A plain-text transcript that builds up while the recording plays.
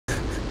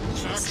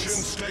Action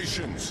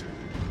stations.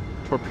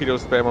 Torpedo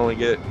spam when we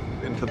get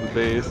into the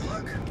base.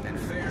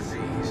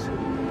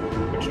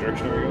 Which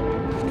direction are we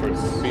going?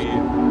 Towards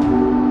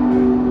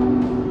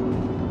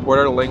Where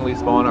our Langley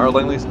spawn? Our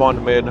Langley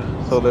spawned mid,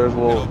 so there's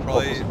will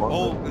probably. spawn.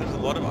 Oh, there's a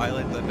lot of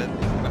islands and then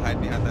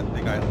behind that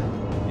big island.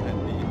 Behind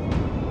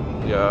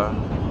me. Yeah.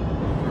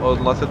 Well,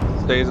 unless it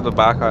stays in the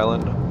back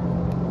island.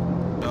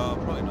 No,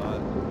 probably not.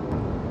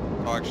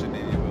 Oh, actually,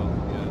 maybe it will.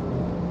 Yeah.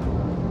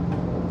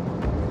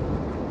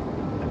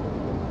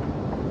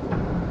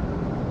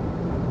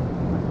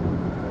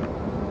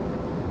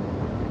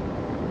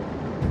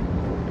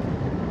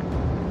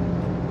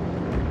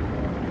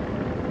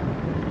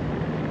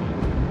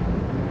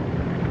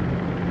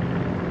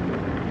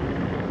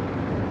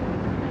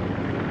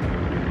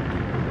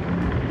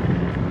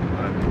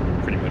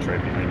 I'm pretty much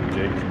right behind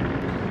you, Jake.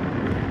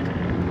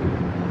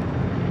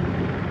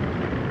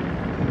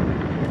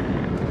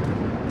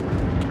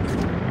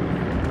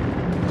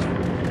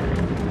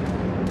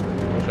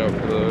 Watch out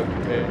for the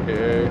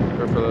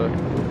AA, or for the...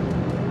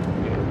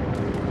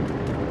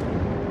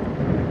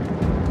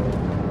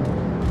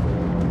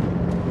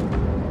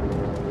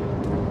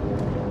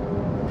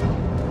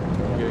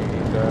 Getting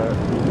aimed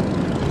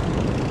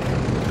at.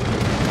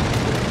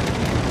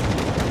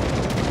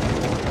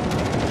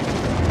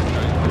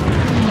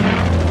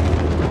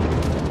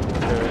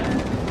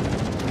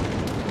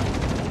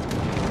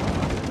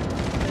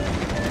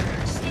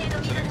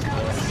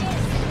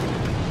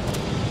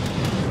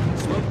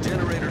 Smoke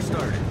generator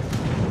started.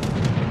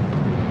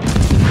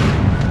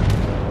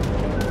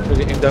 We're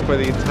getting aimed at by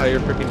the entire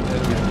freaking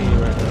enemy team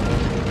right now.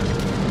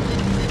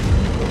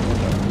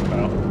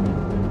 Wow.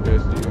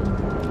 Goes to you.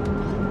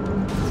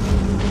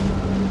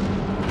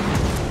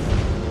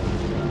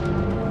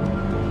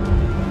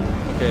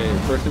 Okay,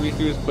 first thing we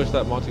do is push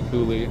that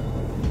Montecuculi.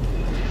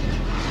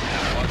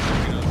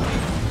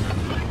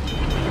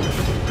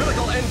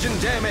 Critical engine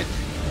damage.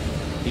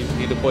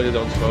 He deployed his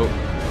own smoke.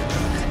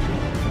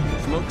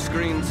 Smoke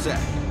screen set.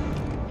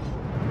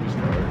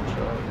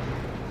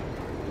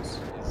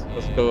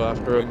 Let's go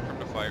after him. Come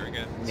to fire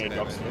again. I'm gonna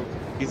drop smoke.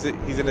 He's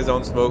in his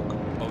own smoke.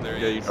 Oh, there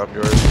he Yeah, is. you drop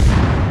yours.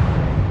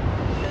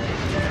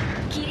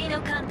 霧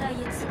の艦隊へ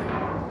通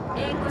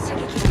援護射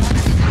撃を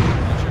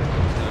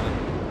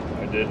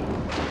I did.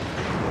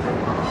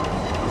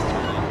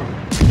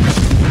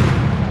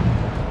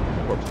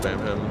 Corpse spam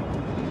him.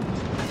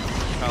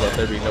 Oh, Let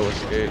there be no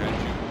escape. Got you.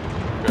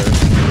 Okay.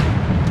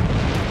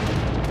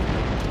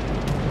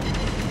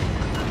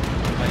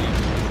 I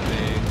used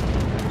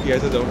He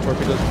has his own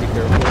torpedoes, be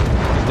careful.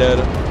 He's dead.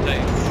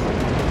 Nice.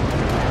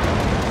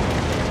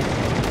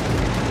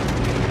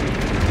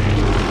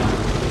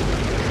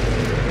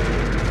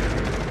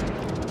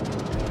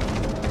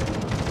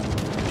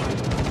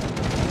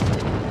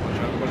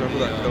 Watch out for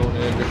that cone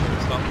egg.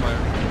 Stop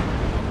firing.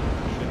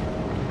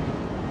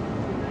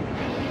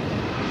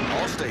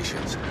 All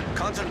stations,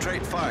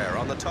 concentrate fire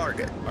on the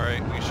target.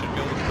 Alright, we should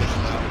be able to push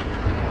now.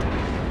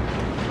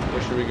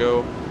 Where should we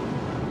go?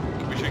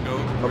 We should go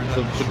Up where to that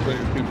the destroyer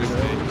two is.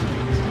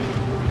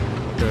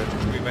 Okay.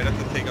 We might have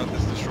to take out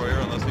this destroyer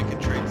unless we can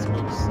trade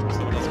smokes.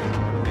 Someone else can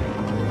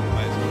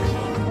buy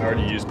smokes. I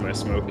already used my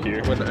smoke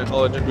here. When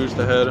I'll engine boost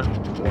ahead.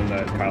 The one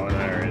that Kyle and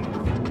I are in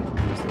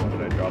is the one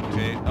that I dropped.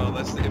 Okay,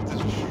 let's if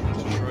this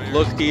destroyer.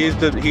 Look, he is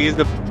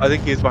the I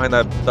think he's behind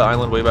the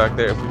island way back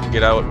there. If we can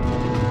get out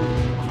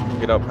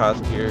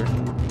past here.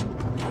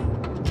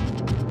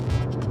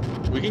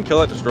 We can kill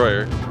that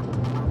destroyer.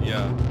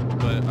 Yeah,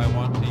 but I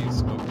want to use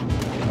smoke.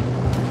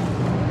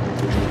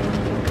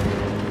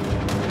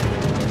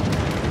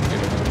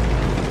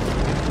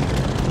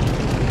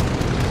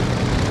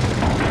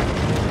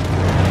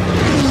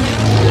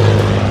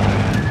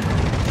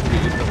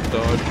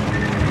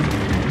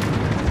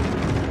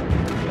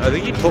 I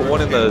think he put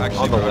one in the Actually,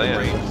 on the we're out of land.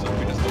 range, so if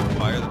we just don't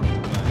fire them,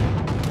 we'll die.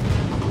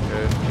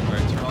 Okay.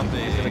 Alright, turn off the.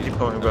 He's gonna keep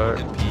coming back.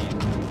 MP.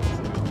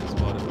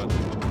 Spotted by the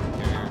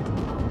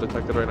carrier.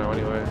 Detected right now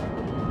anyway.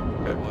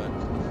 Okay. What?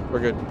 We're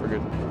good. We're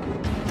good.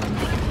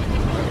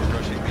 Alright, we're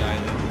rushing the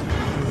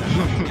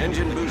island.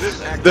 Engine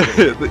boost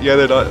activated. Yeah,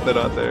 they're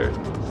not there.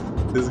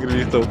 This is gonna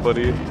be so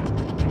funny.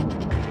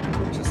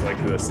 Just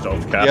like the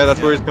stealth cap. Yeah, that's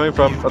where he's coming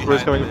from. That's where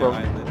he's coming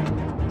behind from. the island.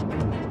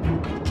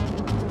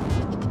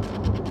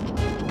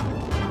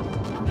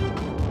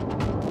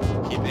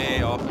 Keep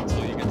AA off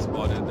until you get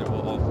spotted. Then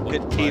we'll all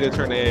Hit T to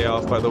turn AA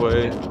off, by the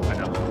way. I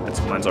know.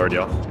 Mine's already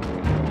off.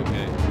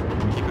 Okay.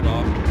 Keep it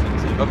off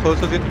until. How close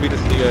does it to be to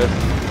see us?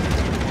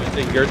 I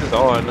think yours is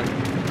on. I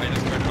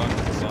just turned on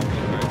because it's on me,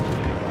 right?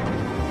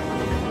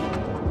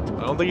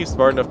 I don't think he's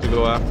smart enough to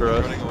go after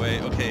us. Running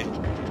away. Okay.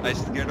 I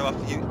just scared him off.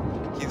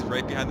 He's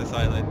right behind this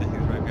island. He's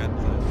right behind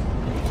this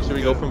island. Should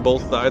we go from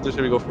both sides or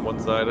should we go from one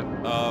side?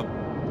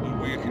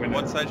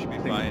 One side should be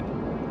fine.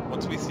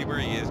 Once we see where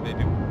he is,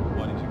 maybe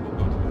one of you will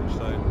go to the other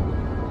side.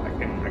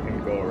 I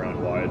can go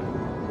around wide.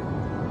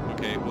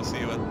 Okay, we'll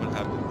see what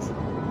happens.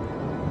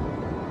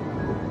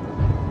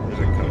 There's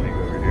a Koenig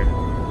over here.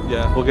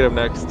 Yeah, we'll get him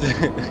next.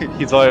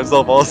 He's by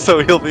himself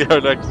also, he'll be our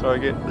next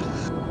target.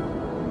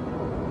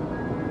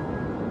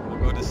 We'll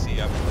go to C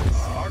after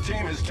Our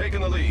team has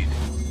taken the lead.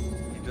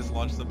 He just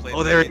launched the plane.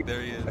 Oh, there he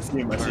is. I see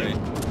him, I see him.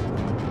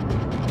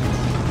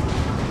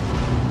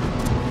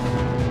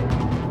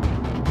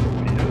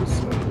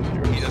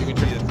 He doesn't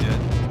see us yet.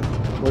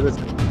 Where does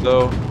it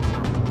go?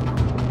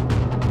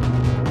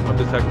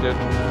 Undetected.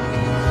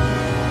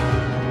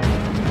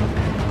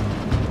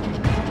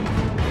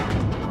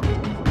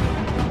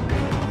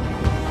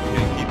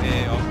 Okay, keep A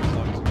off as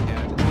long as we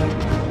can.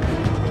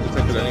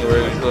 Undetected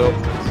anywhere, so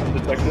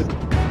Undetected.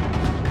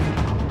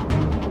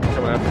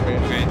 coming after me.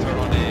 Okay, turn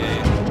on A.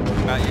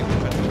 Matt, you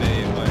defensive A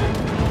fire.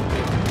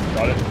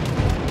 Got it.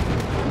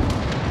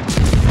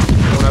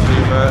 Coming after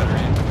you, Matt.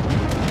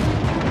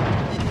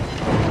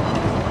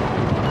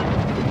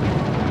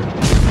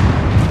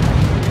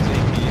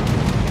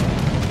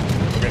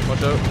 Okay.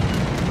 Watch out.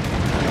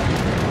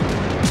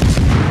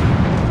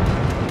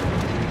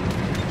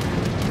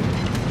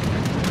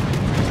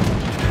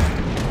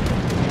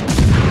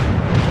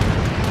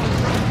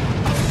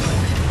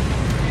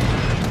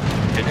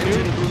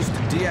 Engine boost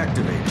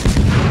deactivated.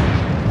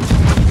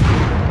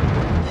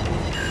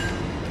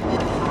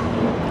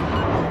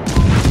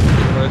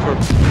 When I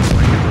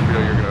torpedo,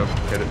 you're gonna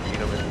hit it, beat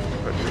him, and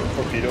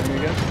Torpedo me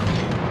again?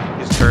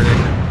 he's turning.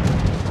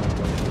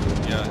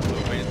 Yeah, so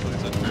wait until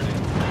he's done turning.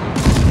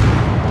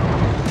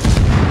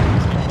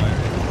 Just keep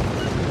firing.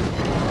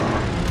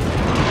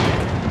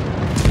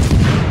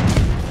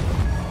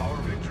 Our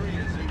victory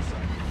is in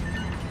sight.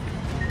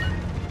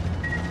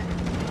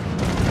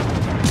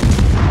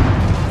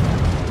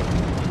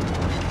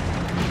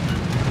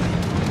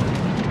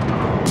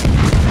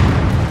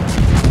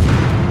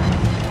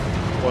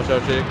 Watch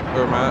out, Jake,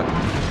 or Matt.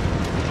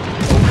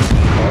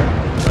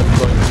 That's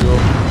going to go.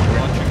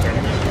 Launching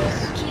turning.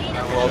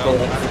 Well, go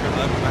Back to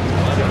left, back to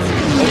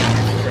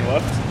left. Turn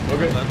left?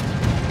 Okay. Left.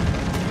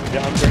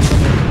 Yeah, I'm turning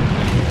somewhere.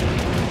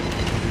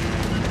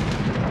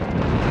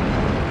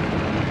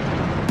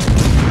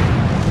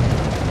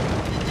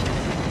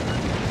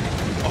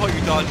 Oh,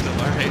 you dodged him,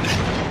 alright.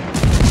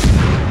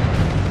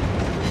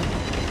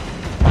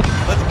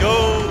 Let's go!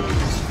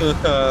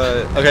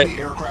 Okay.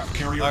 Aircraft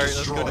carrier Alright,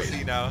 let's go to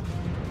C now.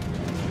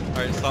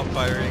 Alright, stop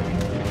firing.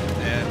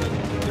 And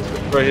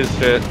Destroy his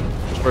shit.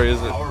 Where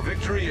is it? Our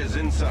victory is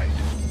in sight.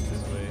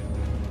 this way.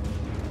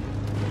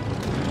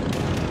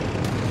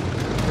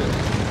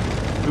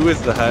 Who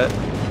is the hat?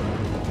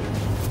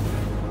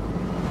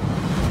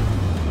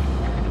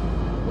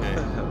 Okay.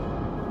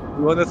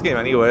 We won this game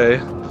anyway.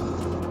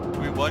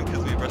 We won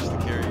because we rushed the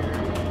carrier.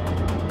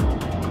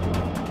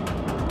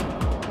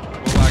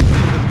 Well,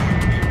 actually,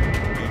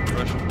 we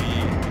rushed B.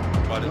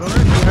 Got Who it.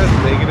 has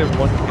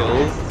 -1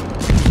 kills?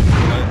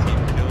 Got a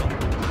team kill.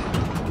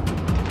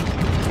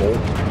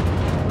 Bolt.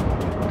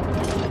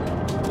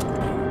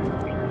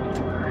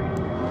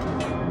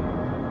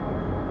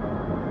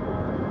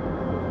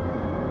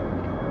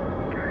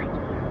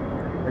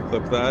 I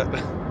clip that.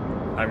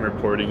 I'm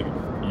reporting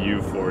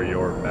you for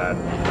your bad.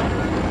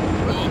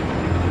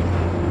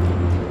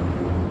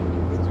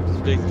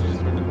 Jake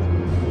just went.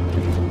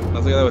 I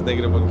was like that with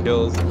 -1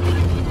 kills.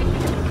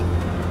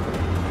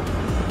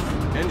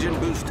 Engine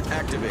boost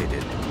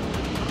activated.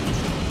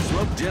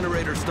 Smoke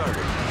generator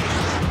started.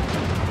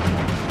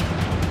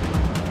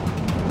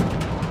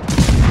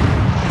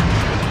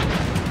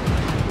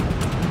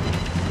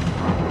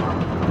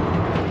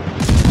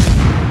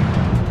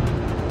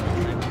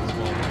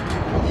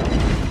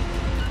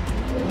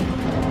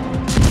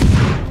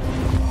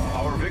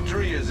 Our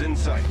victory is in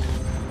sight.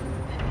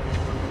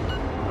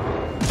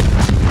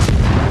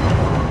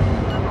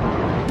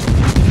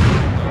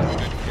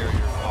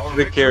 Our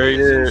The victory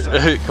is in carrier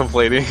sight.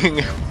 complaining.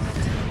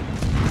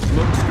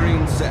 Smoke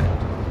screen set.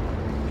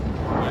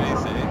 What did he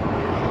say?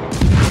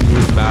 He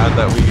was mad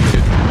that we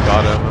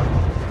got him.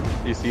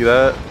 You see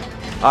that?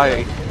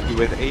 I,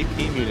 with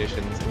AP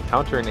munitions,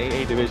 encounter an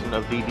AA division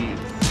of DDs.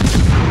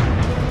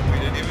 We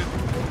didn't even.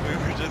 We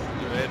were just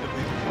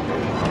randomly.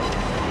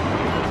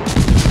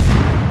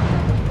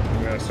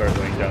 I'm gonna start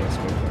laying down the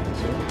smoke line,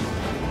 so.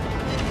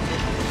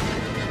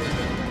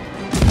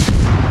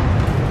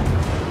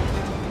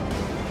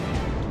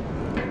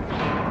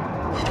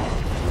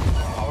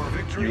 Our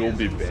victory You will is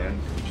be in sight.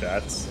 banned from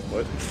chats.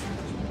 What?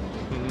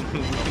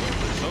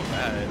 We're so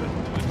mad.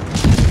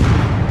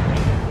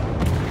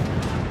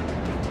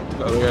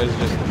 The other guy's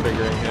just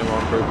figuring him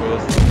on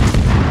purpose.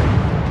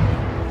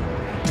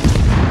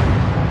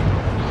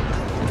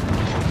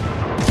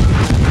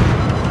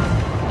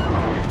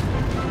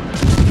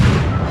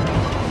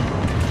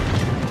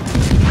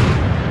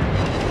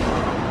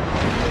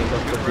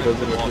 He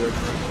doesn't appear.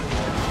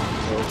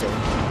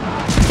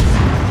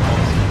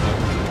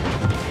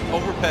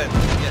 Overpen,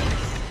 yes.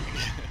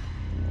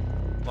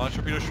 Launch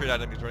torpedo straight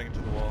at him, he's running into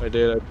the wall. I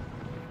did.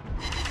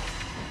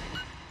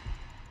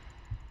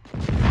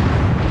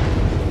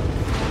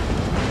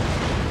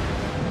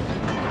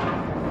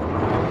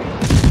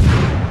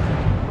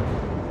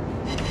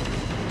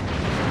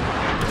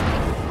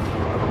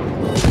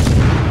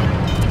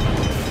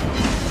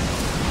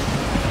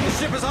 The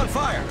ship is on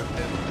fire.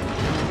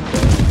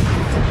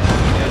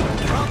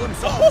 Problem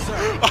solved,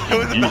 sir. I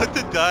was was about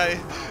to die,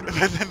 and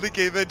then the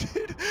game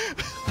ended.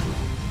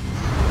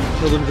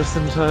 Killed him just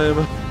in time.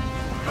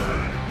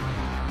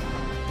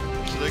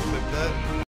 Should I clip that?